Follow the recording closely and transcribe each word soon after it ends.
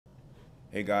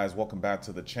Hey guys, welcome back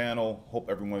to the channel. Hope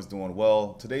everyone's doing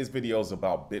well. Today's video is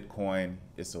about Bitcoin.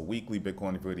 It's a weekly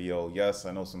Bitcoin video. Yes,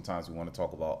 I know sometimes we want to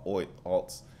talk about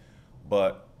alts,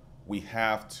 but we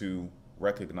have to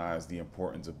recognize the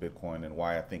importance of Bitcoin and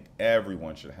why I think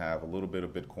everyone should have a little bit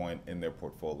of Bitcoin in their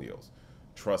portfolios.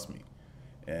 Trust me,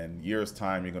 in years'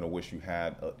 time, you're going to wish you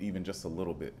had even just a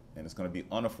little bit, and it's going to be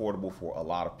unaffordable for a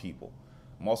lot of people.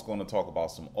 I'm also going to talk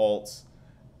about some alts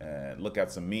and look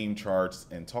at some meme charts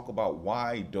and talk about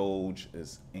why Doge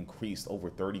is increased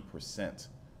over 30%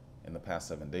 in the past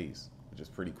 7 days, which is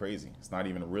pretty crazy. It's not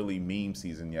even really meme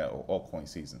season yet or altcoin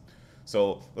season.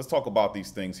 So let's talk about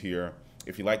these things here.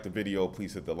 If you like the video,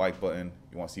 please hit the like button.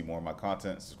 If you want to see more of my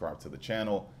content, subscribe to the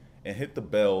channel and hit the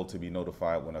bell to be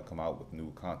notified when I come out with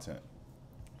new content.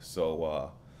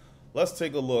 So let's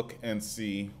take a look and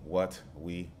see what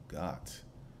we got.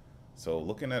 So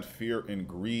looking at fear and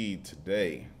greed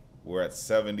today, we're at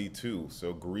 72.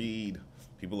 So greed,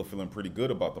 people are feeling pretty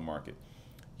good about the market.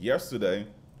 Yesterday,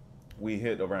 we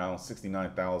hit around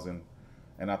 69,000,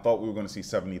 and I thought we were going to see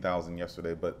 70,000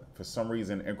 yesterday, but for some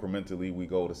reason, incrementally, we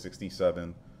go to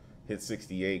 67, hit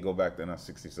 68, go back down to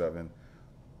 67.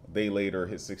 A day later,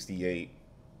 hit 68,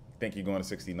 think you're going to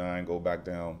 69, go back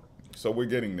down. So we're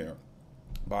getting there.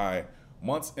 By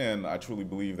month's end, I truly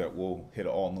believe that we'll hit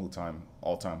an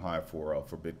all-time high for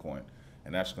Bitcoin,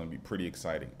 and that's going to be pretty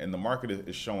exciting. And the market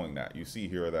is showing that. You see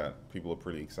here that people are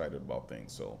pretty excited about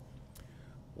things. So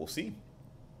we'll see.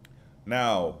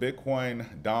 Now,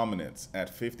 Bitcoin dominance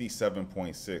at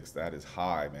 57.6. That is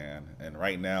high, man. And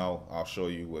right now, I'll show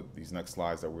you with these next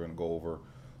slides that we're going to go over.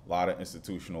 A lot of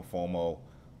institutional FOMO.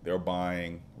 They're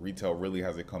buying. Retail really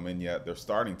hasn't come in yet. They're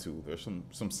starting to. There's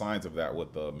some signs of that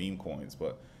with the meme coins,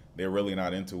 but they're really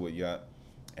not into it yet.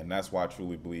 And that's why I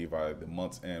truly believe by the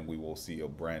month's end, we will see a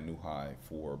brand new high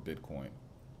for Bitcoin.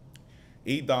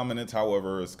 ETH dominance,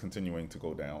 however, is continuing to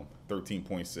go down,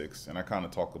 13.6. And I kind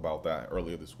of talked about that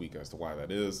earlier this week as to why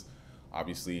that is.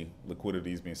 Obviously,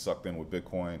 liquidity is being sucked in with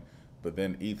Bitcoin, but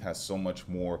then ETH has so much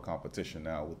more competition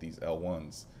now with these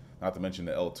L1s, not to mention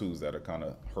the L2s that are kind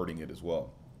of hurting it as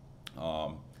well.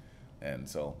 And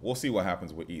so we'll see what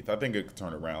happens with ETH. I think it could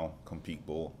turn around, come peak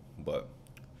bull, but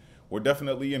we're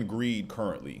definitely in greed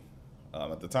currently.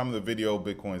 At the time of the video,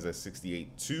 Bitcoin's at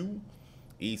 68.2,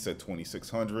 ETH's at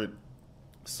 2,600,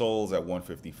 Sol's at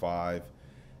 155,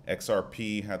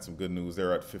 XRP had some good news.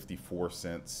 They're at 54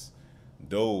 cents.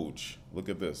 Doge, look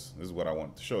at this. This is what I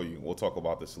wanted to show you. We'll talk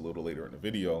about this a little later in the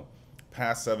video.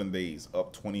 Past 7 days,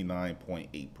 up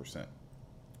 29.8%.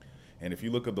 And if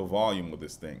you look at the volume of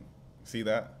this thing, see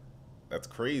that? That's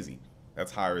crazy.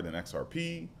 That's higher than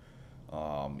XRP,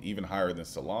 even higher than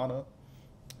Solana.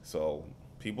 So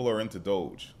people are into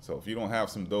Doge. So if you don't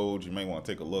have some Doge, you may want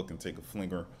to take a look and take a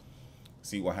flinger,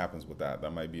 see what happens with that.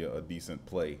 That might be a decent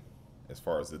play as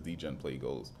far as the degen play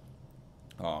goes.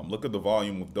 Look at the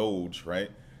volume of Doge,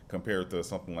 right? Compared to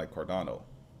something like Cardano.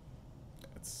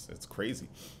 It's crazy.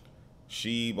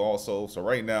 Sheeb also. So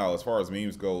right now, as far as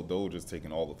memes go, Doge is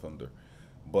taking all the thunder.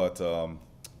 But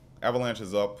Avalanche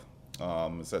is up.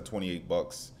 It's at 28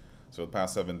 bucks. So the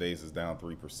past 7 days is down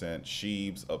 3%.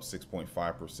 Sheeb's up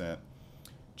 6.5%.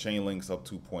 Chainlink's up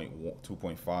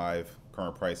 2.5.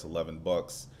 Current price 11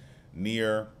 bucks.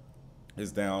 Near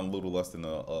is down a little less than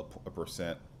a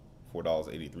percent,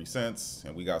 $4.83.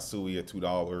 And we got Sui at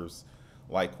 $2.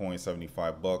 Litecoin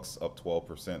 75 bucks, up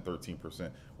 12%,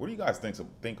 13%. What do you guys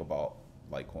think about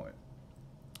Litecoin?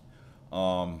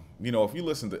 You know, if you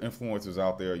listen to influencers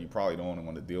out there, you probably don't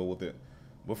want to deal with it.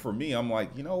 But for me, I'm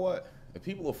like, you know what? If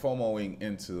people are FOMOing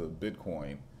into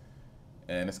Bitcoin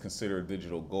and it's considered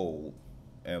digital gold,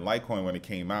 and Litecoin when it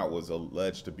came out was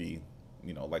alleged to be,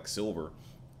 you know, like silver,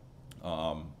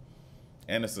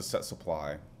 and it's a set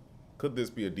supply, could this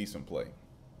be a decent play?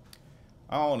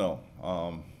 I don't know.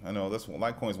 I know this one,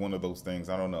 Litecoin is one of those things.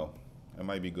 I don't know. It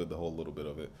might be good to hold a little bit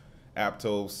of it.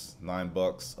 Aptos, 9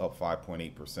 bucks, up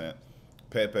 5.8%.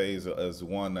 Pepe is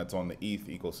one that's on the ETH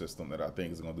ecosystem that I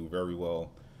think is going to do very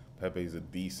well. Pepe is a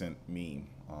decent meme,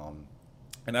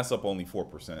 and that's up only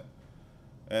 4%.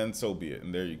 And so be it.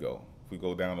 And there you go. If we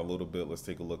go down a little bit, let's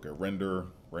take a look at Render.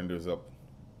 Render's up,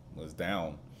 was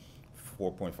down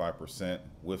 4.5%.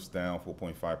 Whiff's down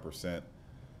 4.5%.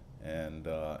 And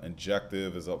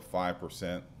Injective is up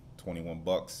 5%, 21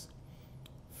 bucks.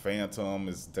 Phantom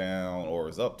is down or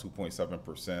is up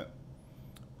 2.7%.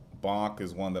 Bonk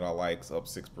is one that I like, it's up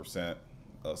 6%.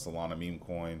 Solana meme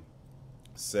coin.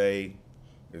 Say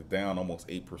is down almost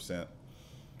 8%.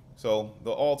 So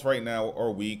the alts right now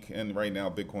are weak, and right now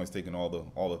Bitcoin's taking all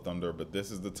the thunder. But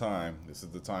this is the time. This is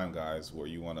the time, guys, where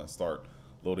you want to start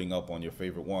loading up on your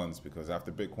favorite ones, because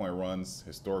after Bitcoin runs,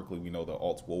 historically, we know the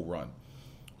alts will run.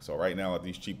 So right now at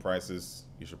these cheap prices,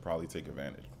 you should probably take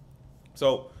advantage.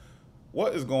 So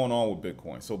what is going on with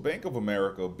Bitcoin? So Bank of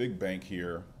America, a big bank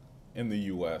here in the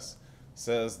US,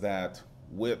 says that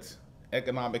with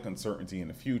economic uncertainty in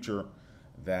the future,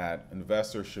 that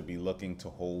investors should be looking to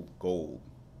hold gold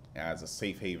as a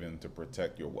safe haven to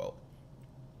protect your wealth.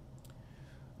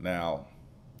 Now,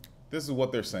 this is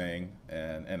what they're saying,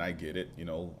 and I get it. You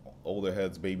know, older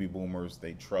heads, baby boomers,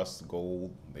 they trust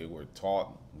gold. They were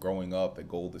taught growing up that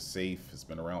gold is safe. It's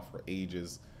been around for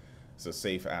ages. It's a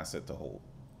safe asset to hold.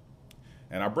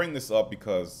 And I bring this up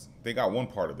because they got one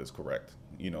part of this correct.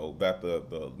 You know, that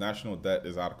the national debt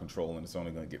is out of control and it's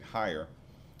only going to get higher.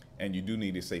 And you do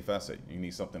need a safe asset. You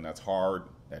need something that's hard,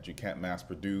 that you can't mass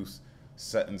produce,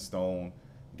 set in stone,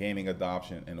 gaining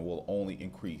adoption, and it will only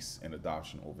increase in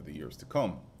adoption over the years to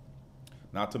come.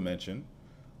 Not to mention,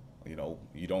 you know,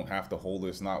 you don't have to hold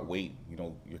this, not wait. You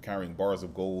know, you're carrying bars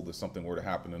of gold if something were to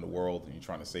happen in the world and you're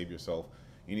trying to save yourself.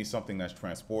 You need something that's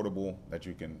transportable, that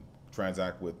you can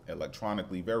transact with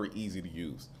electronically, very easy to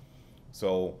use.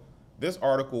 So this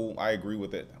article, I agree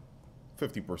with it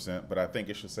 50%, but I think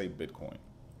it should say Bitcoin.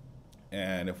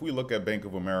 And if we look at Bank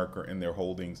of America and their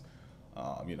holdings,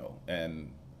 you know,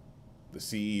 and the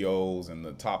CEOs and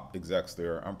the top execs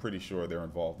there, I'm pretty sure they're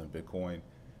involved in Bitcoin,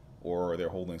 or they're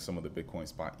holding some of the Bitcoin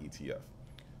spot ETF.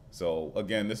 So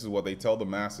again, this is what they tell the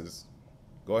masses: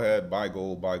 go ahead, buy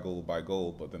gold, buy gold, buy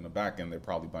gold. But then the back end, they're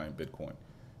probably buying Bitcoin.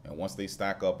 And once they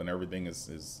stack up and everything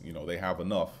is you know, they have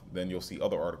enough, then you'll see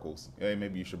other articles. Hey,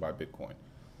 maybe you should buy Bitcoin.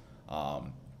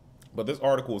 But this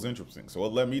article is interesting. So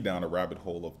it led me down a rabbit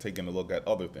hole of taking a look at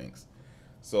other things.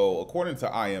 So according to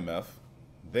IMF,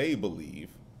 they believe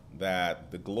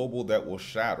that the global debt will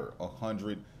shatter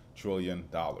 $100 trillion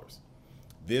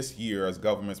this year as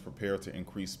governments prepare to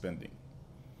increase spending.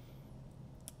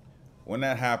 When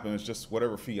that happens, just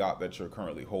whatever fiat that you're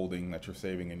currently holding, that you're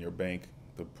saving in your bank,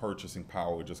 the purchasing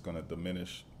power is just going to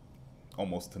diminish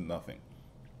almost to nothing.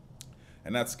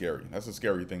 And that's scary. That's a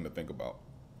scary thing to think about.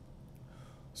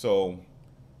 So,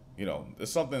 you know,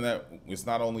 it's something that it's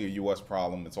not only a US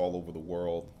problem, it's all over the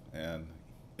world. And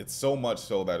it's so much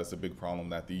so that it's a big problem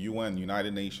that the UN,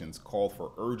 United Nations, called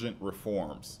for urgent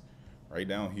reforms, right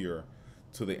down here,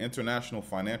 to the international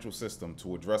financial system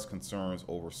to address concerns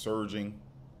over surging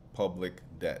public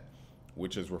debt,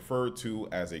 which is referred to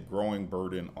as a growing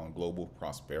burden on global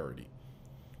prosperity.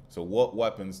 So what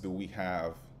weapons do we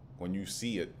have when you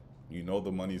see it? You know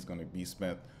the money is going to be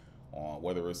spent on,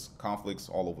 whether it's conflicts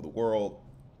all over the world,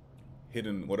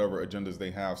 hidden whatever agendas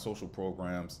they have, social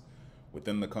programs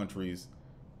within the countries.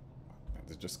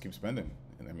 They just keep spending.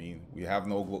 And I mean, we have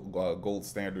no gold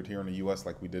standard here in the US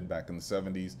like we did back in the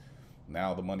 70s.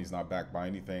 Now the money's not backed by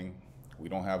anything. We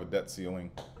don't have a debt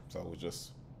ceiling. So it's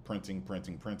just printing,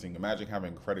 printing, printing. Imagine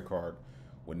having a credit card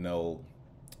with no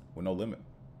limit.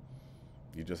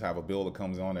 You just have a bill that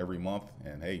comes on every month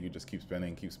and hey, you just keep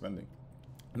spending, keep spending.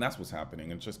 And that's what's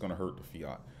happening. And it's just going to hurt the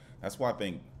fiat. That's why I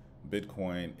think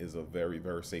Bitcoin is a very,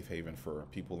 very safe haven for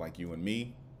people like you and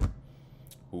me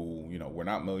who, you know, we're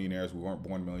not millionaires. We weren't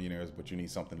born millionaires, but you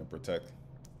need something to protect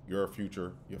your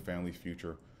future, your family's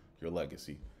future, your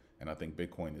legacy. And I think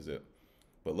Bitcoin is it.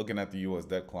 But looking at the US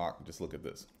debt clock, just look at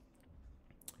this.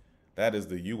 That is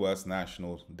the US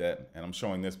national debt. And I'm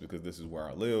showing this because this is where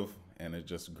I live, and it's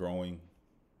just growing,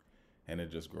 and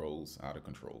it just grows out of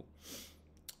control.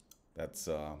 That's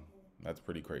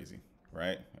pretty crazy,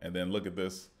 right? And then look at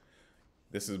this.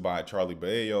 This is by Charlie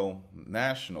Bayo,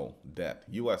 national debt,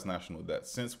 US national debt,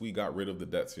 since we got rid of the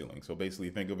debt ceiling. So basically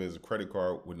think of it as a credit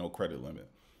card with no credit limit.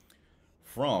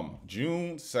 From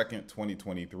June 2nd,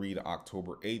 2023 to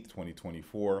October 8th,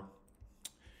 2024,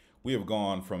 we have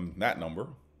gone from that number,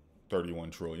 31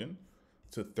 trillion,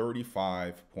 to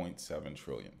 35.7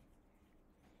 trillion.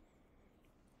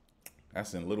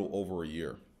 That's in a little over a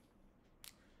year.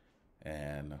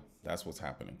 And that's what's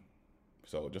happening.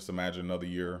 So just imagine another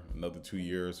year, another 2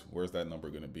 years, where's that number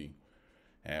going to be?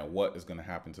 And what is going to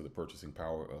happen to the purchasing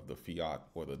power of the fiat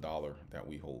or the dollar that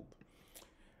we hold?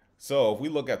 So if we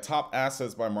look at top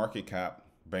assets by market cap,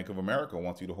 Bank of America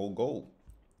wants you to hold gold.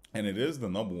 And it is the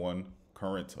number one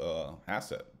current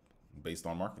asset based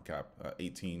on market cap,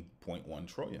 18.1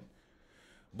 trillion.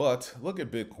 But look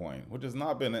at Bitcoin, which has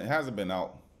not been, it hasn't been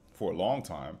out for a long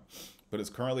time, but it's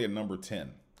currently at number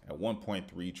 10 at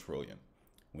 1.3 trillion.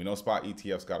 We know spot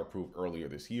ETFs got approved earlier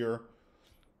this year.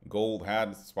 Gold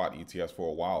had spot ETFs for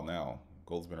a while now.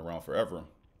 Gold's been around forever.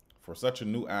 For such a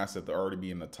new asset to already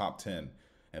be in the top 10,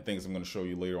 and things I'm going to show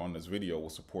you later on in this video will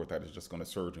support that it's just going to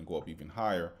surge and go up even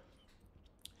higher,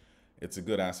 it's a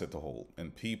good asset to hold.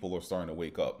 And people are starting to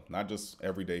wake up. Not just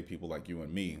everyday people like you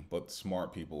and me, but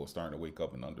smart people are starting to wake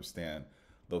up and understand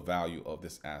the value of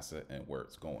this asset and where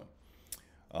it's going.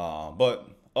 But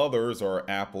others are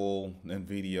Apple,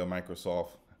 Nvidia,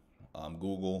 Microsoft,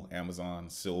 Google, Amazon,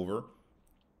 silver,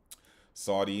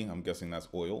 Saudi, I'm guessing that's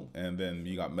oil. And then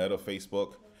you got Meta,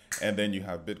 Facebook, and then you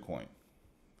have Bitcoin.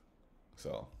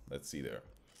 So let's see there.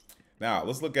 Now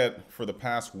let's look at, for the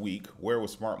past week, where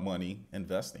was smart money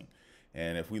investing?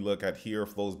 And if we look at here,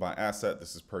 flows by asset,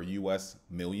 this is per US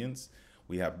millions.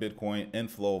 We have Bitcoin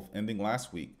inflow ending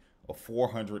last week of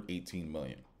 418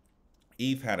 million.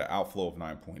 ETH had an outflow of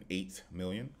 9.8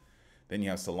 million. Then you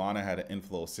have Solana had an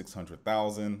inflow of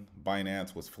 600,000.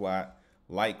 Binance was flat.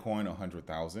 Litecoin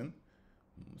 100,000.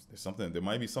 There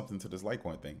might be something to this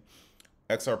Litecoin thing.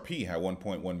 XRP had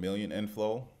 1.1 million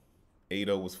inflow.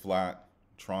 ADA was flat.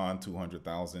 Tron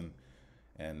 200,000,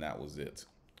 and that was it.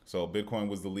 So Bitcoin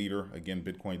was the leader. Again,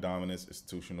 Bitcoin dominance,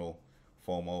 institutional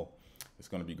FOMO. It's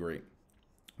going to be great.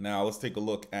 Now let's take a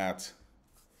look at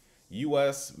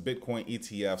US Bitcoin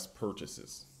ETFs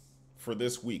purchases for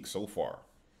this week so far.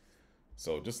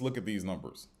 So just look at these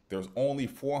numbers. There's only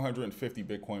 450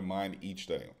 Bitcoin mined each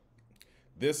day.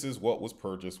 This is what was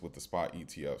purchased with the spot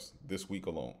ETFs this week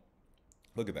alone.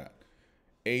 Look at that.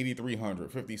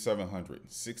 8,300,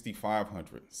 5,700,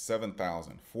 6,500,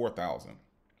 7,000, 4,000.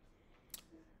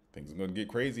 Things are going to get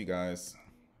crazy, guys.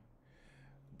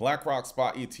 BlackRock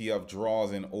spot ETF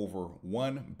draws in over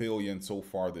 1 billion so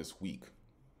far this week.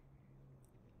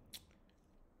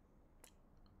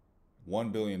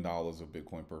 $1 billion of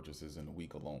Bitcoin purchases in a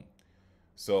week alone.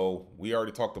 So we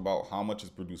already talked about how much is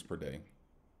produced per day.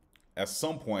 At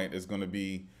some point, it's going to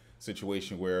be a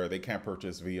situation where they can't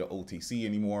purchase via OTC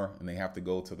anymore, and they have to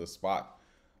go to the spot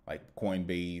like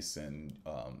Coinbase and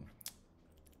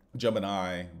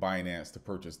Gemini, Binance to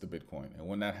purchase the Bitcoin. And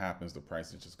when that happens, the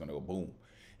price is just going to go boom.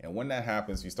 And when that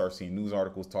happens, you start seeing news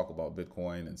articles talk about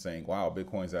Bitcoin and saying, wow,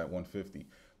 Bitcoin's at 150,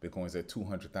 Bitcoin's at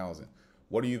 200,000.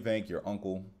 What do you think your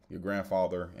uncle, your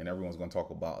grandfather, and everyone's going to talk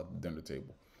about at the dinner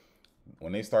table?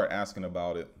 When they start asking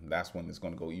about it, that's when it's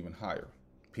going to go even higher.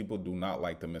 People do not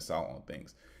like to miss out on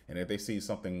things. And if they see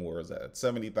something where it's at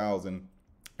 70,000,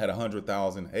 at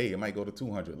 100,000, hey, it might go to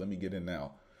 200. Let me get in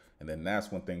now. And then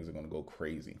that's when things are going to go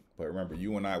crazy. But remember,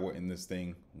 you and I were in this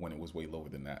thing when it was way lower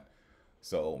than that.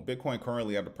 So Bitcoin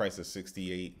currently at the price of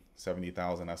 68,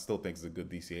 70,000. I still think it's a good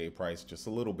DCA price, just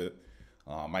a little bit.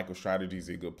 MicroStrategy is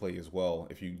a good play as well.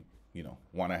 If you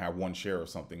want to have one share or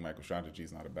something, MicroStrategy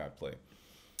is not a bad play.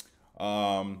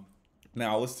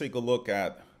 Now let's take a look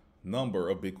at number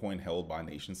of Bitcoin held by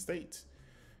nation states.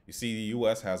 You see the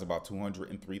US has about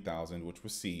 203,000, which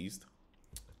was seized.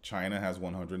 China has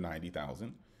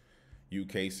 190,000.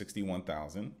 UK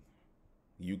 61,000.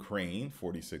 Ukraine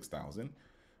 46,000.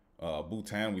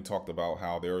 Bhutan, we talked about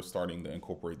how they're starting to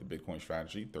incorporate the Bitcoin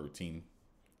strategy,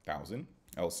 13,000.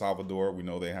 El Salvador, we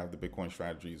know they have the Bitcoin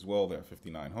strategy as well. They're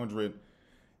 5,900.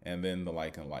 And then the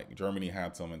like and like. Germany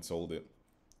had some and sold it.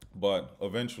 But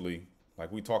eventually,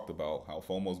 like we talked about, how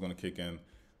FOMO is going to kick in.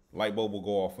 Light bulb will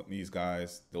go off with these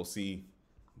guys. They'll see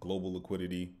global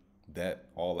liquidity, debt,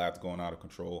 all that's going out of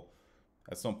control.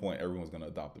 At some point, everyone's going to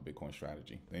adopt the Bitcoin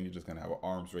strategy. Then you're just going to have an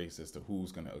arms race as to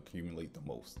who's going to accumulate the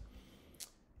most.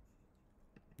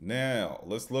 Now,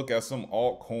 let's look at some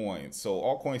altcoins. So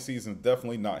altcoin season is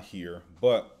definitely not here,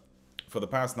 but for the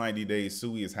past 90 days,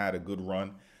 Sui has had a good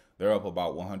run. They're up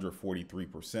about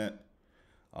 143%.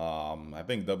 I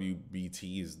think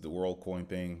WBT is the WorldCoin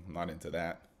thing. I'm not into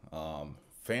that.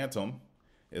 Phantom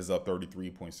is up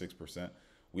 33.6%.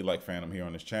 We like Phantom here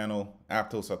on this channel.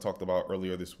 Aptos, I talked about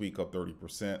earlier this week, up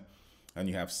 30%. And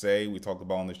you have Say, we talked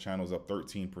about on this channel, is up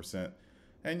 13%.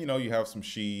 And you have some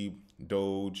Sheeb,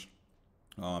 Doge,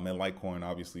 and Litecoin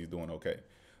obviously is doing okay.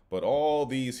 But all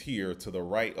these here to the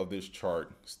right of this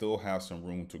chart still have some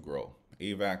room to grow.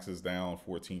 AVAX is down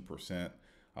 14%.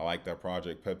 I like that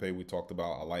project. Pepe, we talked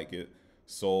about, I like it.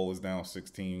 Sol is down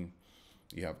 16.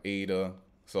 You have ADA.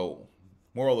 So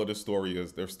moral of the story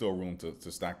is there's still room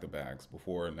to stack the bags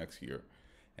before next year.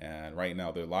 And right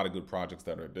now, there are a lot of good projects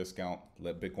that are at discount.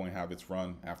 Let Bitcoin have its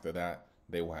run. After that,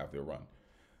 they will have their run.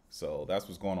 So that's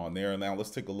what's going on there. Now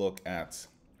let's take a look at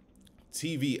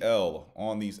TVL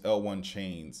on these L1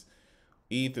 chains.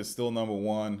 ETH is still number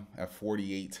one at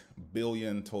 48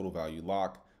 billion total value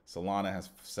lock. Solana has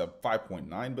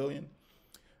 5.9 billion.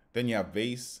 Then you have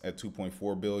Vase at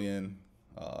 2.4 billion.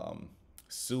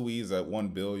 Sui is at 1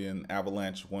 billion.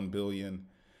 Avalanche 1 billion.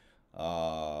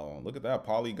 Look at that.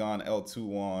 Polygon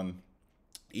L2 on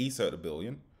ETH at 1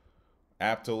 billion.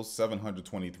 Aptos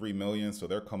 723 million. So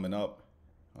they're coming up.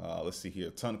 Let's see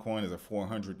here. Toncoin is at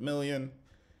 400 million.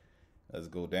 Let's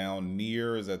go down.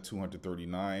 Near is at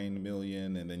 239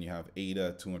 million, and then you have ADA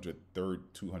at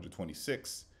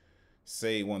 226.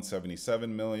 Say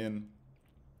 177 million.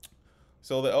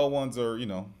 So the L1s are,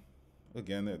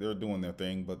 again, they're doing their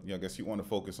thing, but I guess you want to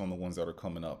focus on the ones that are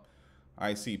coming up.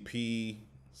 ICP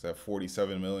is at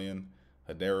 47 million.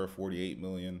 Hedera 48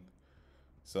 million.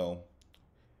 So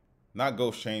not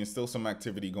ghost chain, still some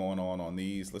activity going on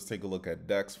these. Let's take a look at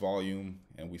DEX volume,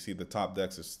 and we see the top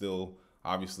DEX is still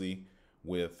obviously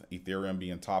with Ethereum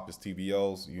being top as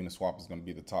TVLs. Uniswap is going to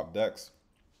be the top DEX.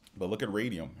 But look at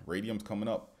Radium. Radium's coming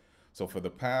up. So for the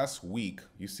past week,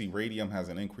 you see Radium has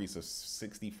an increase of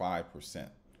 65%.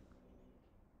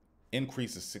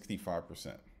 Increase of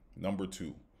 65%. Number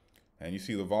 2. And you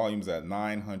see the volumes at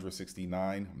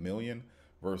 969 million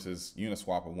versus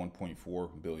Uniswap at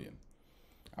 1.4 billion.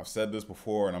 I've said this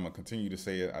before, and I'm going to continue to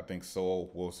say it. I think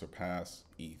Sol will surpass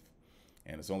ETH,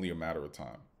 and it's only a matter of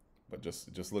time. But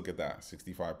just look at that,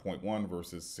 65.1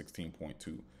 versus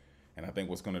 16.2. And I think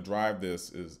what's going to drive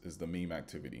this is the meme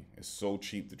activity. It's so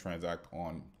cheap to transact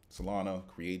on Solana,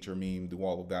 create your meme, do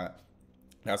all of that.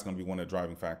 That's going to be one of the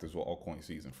driving factors with altcoin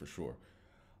season for sure.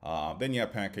 Then you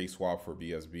have PancakeSwap for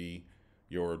BSB,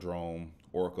 Eurodrome,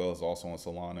 Orca is also on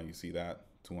Solana. You see that,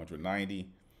 290.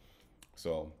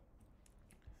 So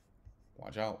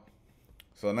watch out.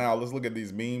 So now let's look at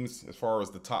these memes. As far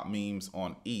as the top memes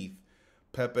on ETH,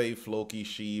 Pepe, Floki,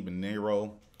 Sheeb, and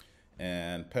Nero.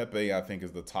 And Pepe, I think,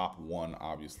 is the top one,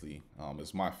 obviously.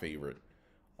 It's my favorite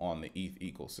on the ETH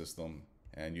ecosystem.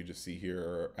 And you just see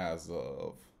here, as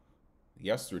of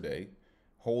yesterday,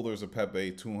 holders of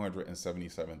Pepe,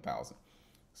 277,000.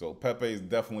 So Pepe is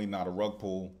definitely not a rug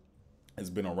pull. It's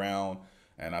been around,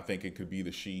 and I think it could be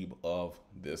the Sheeb of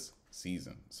this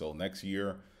season. So next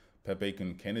year, Pepe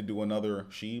can it do another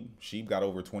Sheeb? Sheeb got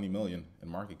over 20 million in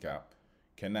market cap.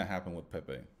 Can that happen with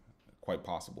Pepe? Quite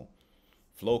possible.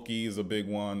 Floki is a big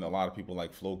one. A lot of people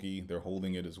like Floki. They're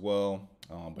holding it as well.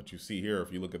 But you see here,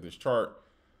 if you look at this chart,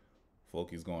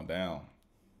 Floki's going down.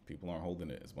 People aren't holding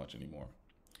it as much anymore.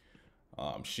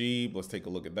 Sheeb, let's take a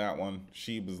look at that one.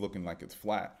 Sheeb is looking like it's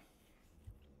flat.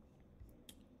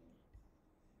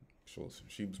 So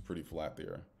Sheeb's pretty flat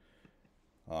there.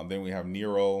 Then we have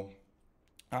Nero.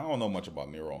 I don't know much about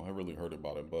Nero. I really heard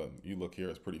about it, but you look here,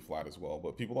 it's pretty flat as well.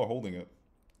 But people are holding it.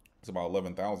 It's about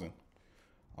 11,000.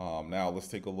 Now let's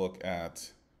take a look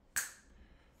at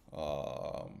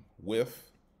WIF.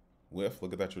 WIF,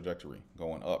 look at that trajectory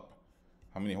going up.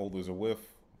 How many holders are WIF?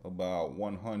 About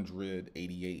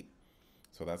 188.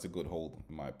 So that's a good hold,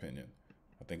 in my opinion.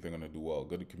 I think they're going to do well.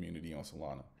 Good community on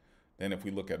Solana. Then if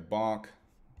we look at Bonk,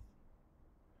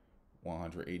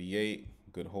 188,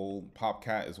 good hold.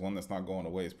 Popcat is one that's not going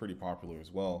away. It's pretty popular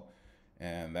as well.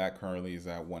 And that currently is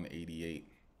at 188.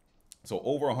 So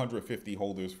over 150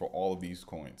 holders for all of these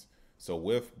coins. So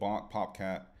with Bonk,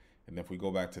 Popcat, and if we go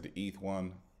back to the ETH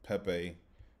one, Pepe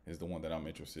is the one that I'm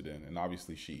interested in. And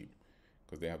obviously Sheeb,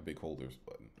 because they have big holders.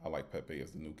 But I like Pepe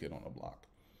as the new kid on the block.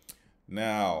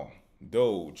 Now,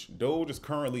 Doge. Doge is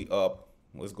currently up.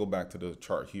 Let's go back to the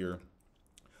chart here.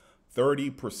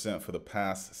 30% for the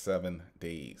past 7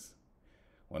 days.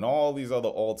 When all these other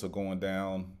alts are going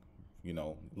down,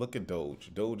 look at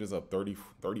Doge. Doge is up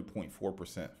 30.4%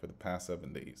 for the past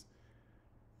 7 days.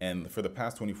 And for the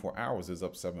past 24 hours is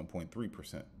up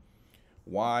 7.3%.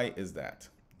 Why is that?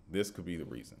 This could be the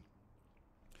reason.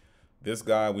 This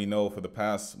guy, we know for the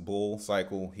past bull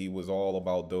cycle, he was all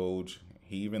about Doge.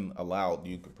 He even allowed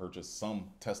you could purchase some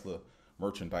Tesla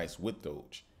merchandise with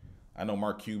Doge. I know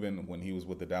Mark Cuban, when he was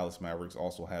with the Dallas Mavericks,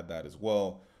 also had that as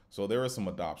well. So there is some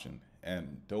adoption.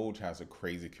 And Doge has a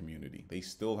crazy community. They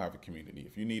still have a community.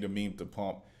 If you need a meme to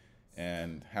pump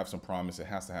and have some promise, it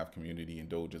has to have community. And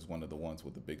Doge is one of the ones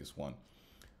with the biggest one.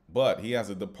 But he has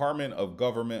a Department of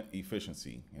Government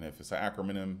Efficiency. And if it's an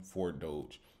acronym for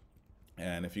Doge.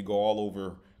 And if you go all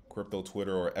over crypto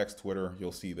Twitter or X Twitter,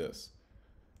 you'll see this.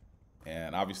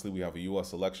 And obviously we have a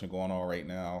US election going on right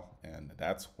now, and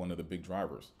that's one of the big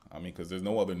drivers. I mean, because there's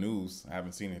no other news. I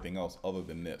haven't seen anything else other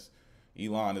than this.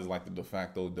 Elon is like the de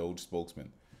facto Doge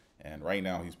spokesman. And right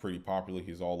now he's pretty popular.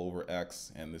 He's all over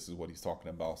X, and this is what he's talking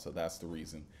about. So that's the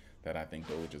reason that I think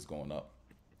Doge is going up.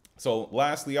 So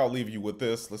lastly, I'll leave you with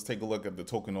this. Let's take a look at the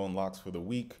token unlocks for the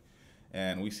week.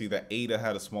 And we see that ADA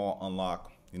had a small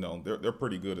unlock. They're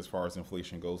pretty good as far as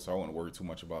inflation goes, so I wouldn't worry too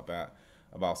much about that.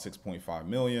 About 6.5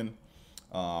 million.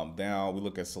 Now we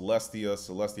look at Celestia.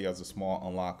 Celestia has a small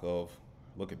unlock of,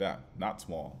 look at that, not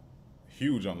small,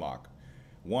 huge unlock,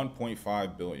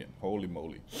 1.5 billion. Holy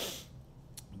moly.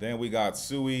 Then we got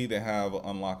Sui. They have an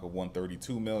unlock of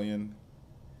 132 million.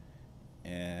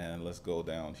 And let's go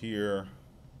down here.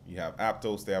 You have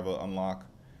Aptos. They have an unlock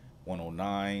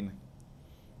 109.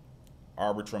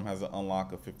 Arbitrum has an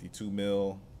unlock of 52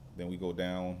 mil. Then we go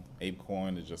down.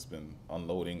 ApeCoin has just been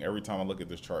unloading. Every time I look at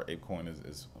this chart, ApeCoin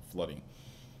is flooding.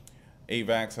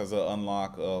 AVAX has an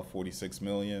unlock of 46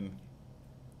 million.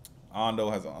 Ondo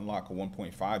has an unlock of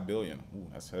 1.5 billion. Ooh,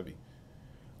 that's heavy.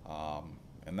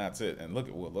 And that's it. And look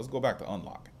at, well, let's go back to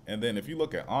unlock. And then if you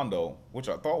look at Ondo, which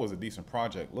I thought was a decent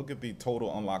project, look at the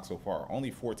total unlock so far,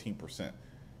 only 14%.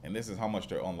 And this is how much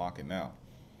they're unlocking now.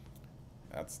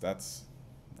 That's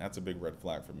a big red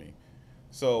flag for me.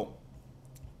 So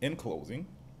in closing,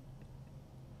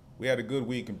 we had a good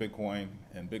week in Bitcoin,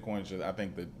 and Bitcoin just, I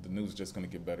think the news is just going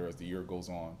to get better as the year goes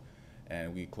on,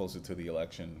 and we get closer to the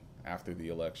election. After the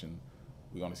election,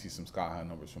 we're going to see some sky high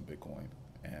numbers from Bitcoin.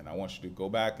 And I want you to go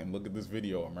back and look at this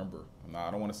video. Remember, I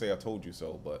don't want to say I told you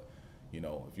so, but you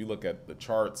know, if you look at the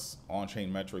charts,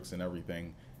 on-chain metrics and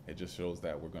everything, it just shows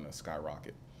that we're going to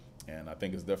skyrocket. And I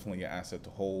think it's definitely an asset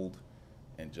to hold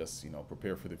and just, you know,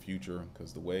 prepare for the future,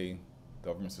 because the way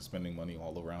governments are spending money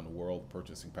all around the world,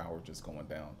 purchasing power just going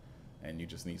down, and you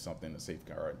just need something to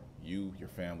safeguard you, your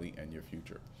family, and your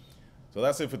future. So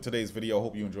that's it for today's video.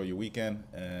 Hope you enjoy your weekend,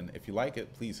 and if you like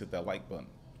it, please hit that like button.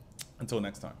 Until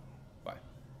next time.